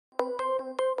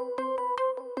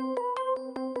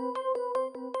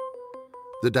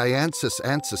The DyAnsys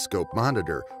ANSiscope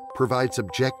monitor provides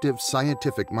objective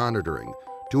scientific monitoring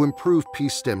to improve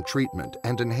P-stim treatment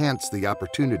and enhance the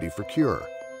opportunity for cure.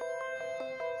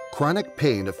 Chronic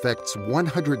pain affects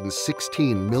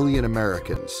 116 million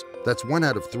Americans. That's 1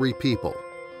 out of 3 people.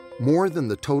 More than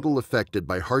the total affected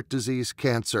by heart disease,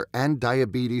 cancer, and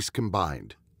diabetes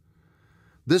combined.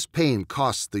 This pain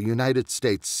costs the United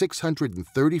States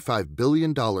 $635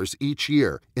 billion each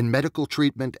year in medical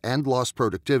treatment and lost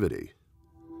productivity.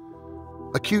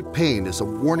 Acute pain is a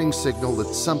warning signal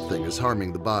that something is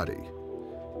harming the body.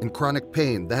 In chronic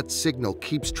pain, that signal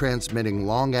keeps transmitting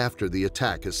long after the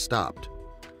attack has stopped.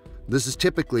 This is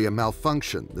typically a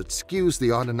malfunction that skews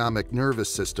the autonomic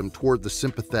nervous system toward the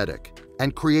sympathetic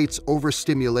and creates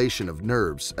overstimulation of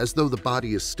nerves as though the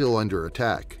body is still under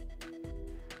attack.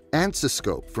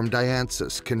 ANSiscope from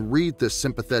DyAnsys can read this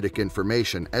sympathetic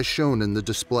information as shown in the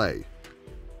display.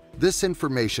 This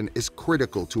information is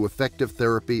critical to effective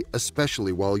therapy,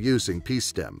 especially while using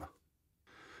P-stim.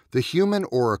 The human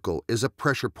auricle is a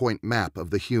pressure point map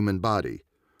of the human body.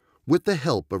 With the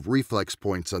help of reflex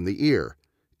points on the ear,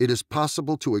 it is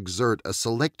possible to exert a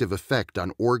selective effect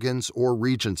on organs or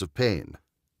regions of pain.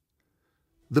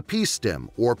 The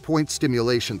P-stim, or point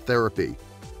stimulation therapy,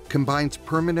 combines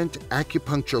permanent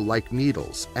acupuncture-like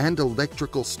needles and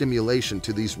electrical stimulation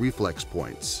to these reflex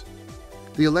points.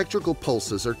 The electrical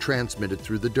pulses are transmitted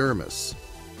through the dermis,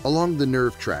 along the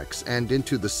nerve tracts and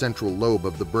into the central lobe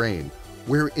of the brain,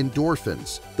 where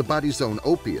endorphins, the body's own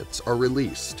opiates, are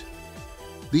released.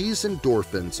 These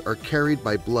endorphins are carried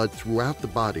by blood throughout the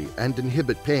body and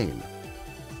inhibit pain.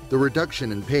 The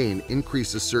reduction in pain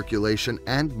increases circulation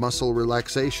and muscle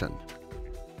relaxation.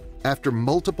 After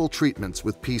multiple treatments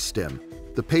with P-stim,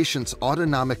 the patient's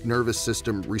autonomic nervous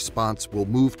system response will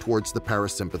move towards the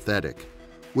parasympathetic,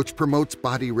 which promotes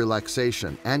body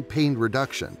relaxation and pain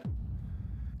reduction.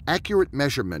 Accurate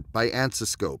measurement by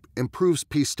ANSiscope improves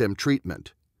P-stim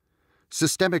treatment.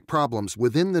 Systemic problems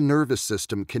within the nervous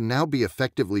system can now be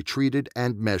effectively treated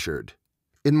and measured.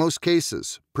 In most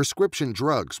cases, prescription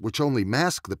drugs, which only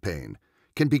mask the pain,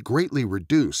 can be greatly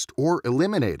reduced or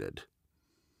eliminated.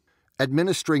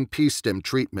 Administering P-stim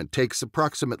treatment takes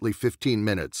approximately 15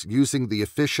 minutes using the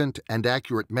efficient and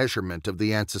accurate measurement of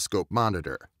the ANSiscope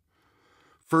monitor.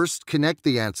 First, connect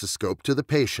the ANSiscope to the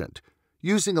patient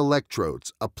using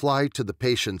electrodes applied to the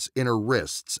patient's inner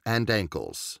wrists and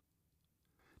ankles.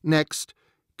 Next,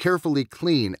 carefully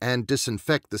clean and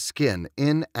disinfect the skin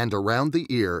in and around the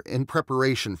ear in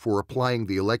preparation for applying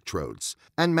the electrodes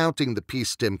and mounting the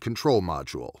P-stim control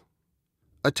module.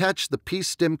 Attach the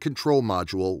P-stim control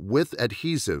module with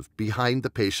adhesive behind the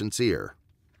patient's ear.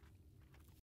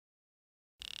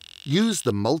 Use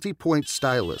the multi-point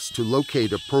stylus to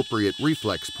locate appropriate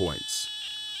reflex points.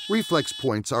 Reflex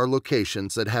points are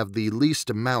locations that have the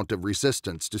least amount of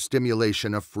resistance to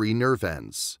stimulation of free nerve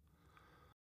ends.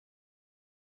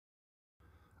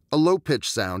 A low-pitch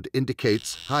sound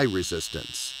indicates high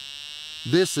resistance.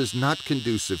 This is not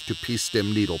conducive to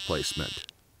P-stim needle placement.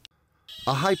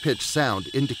 A high-pitched sound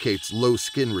indicates low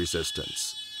skin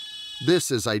resistance.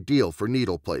 This is ideal for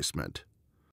needle placement.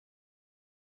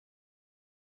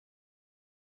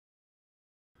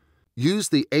 Use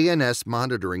the ANS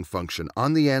monitoring function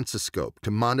on the ANSiscope to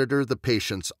monitor the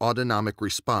patient's autonomic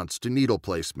response to needle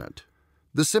placement.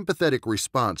 The sympathetic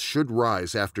response should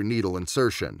rise after needle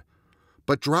insertion,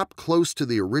 but drop close to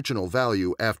the original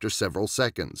value after several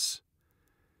seconds.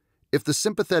 If the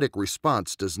sympathetic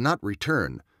response does not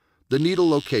return, the needle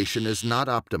location is not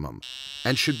optimum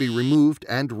and should be removed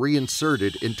and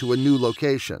reinserted into a new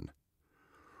location.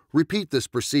 Repeat this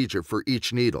procedure for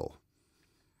each needle.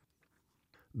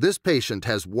 This patient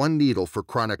has 1 needle for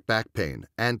chronic back pain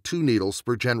and 2 needles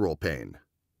for general pain.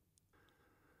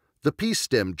 The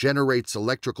P-stim generates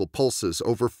electrical pulses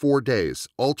over 4 days,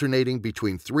 alternating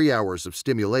between 3 hours of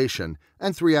stimulation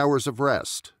and 3 hours of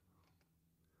rest.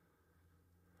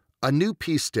 A new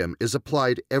P-stim is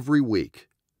applied every week.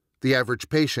 The average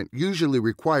patient usually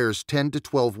requires 10 to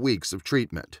 12 weeks of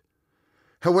treatment.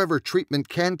 However, treatment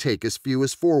can take as few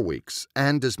as 4 weeks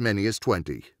and as many as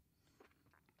 20.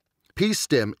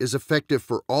 P-stim is effective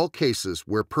for all cases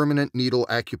where permanent needle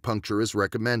acupuncture is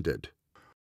recommended.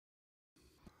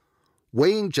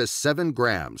 Weighing just 7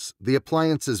 grams, the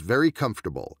appliance is very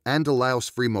comfortable and allows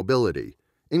free mobility,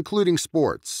 including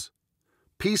sports.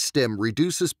 P-stim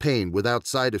reduces pain without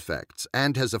side effects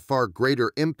and has a far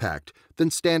greater impact than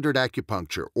standard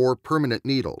acupuncture or permanent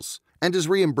needles, and is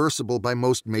reimbursable by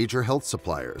most major health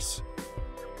suppliers.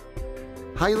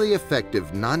 Highly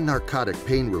effective non-narcotic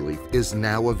pain relief is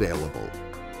now available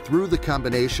through the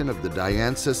combination of the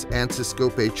DyAnsys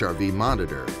ANSiscope HRV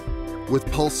monitor with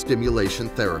pulse stimulation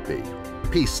therapy.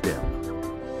 P-stim,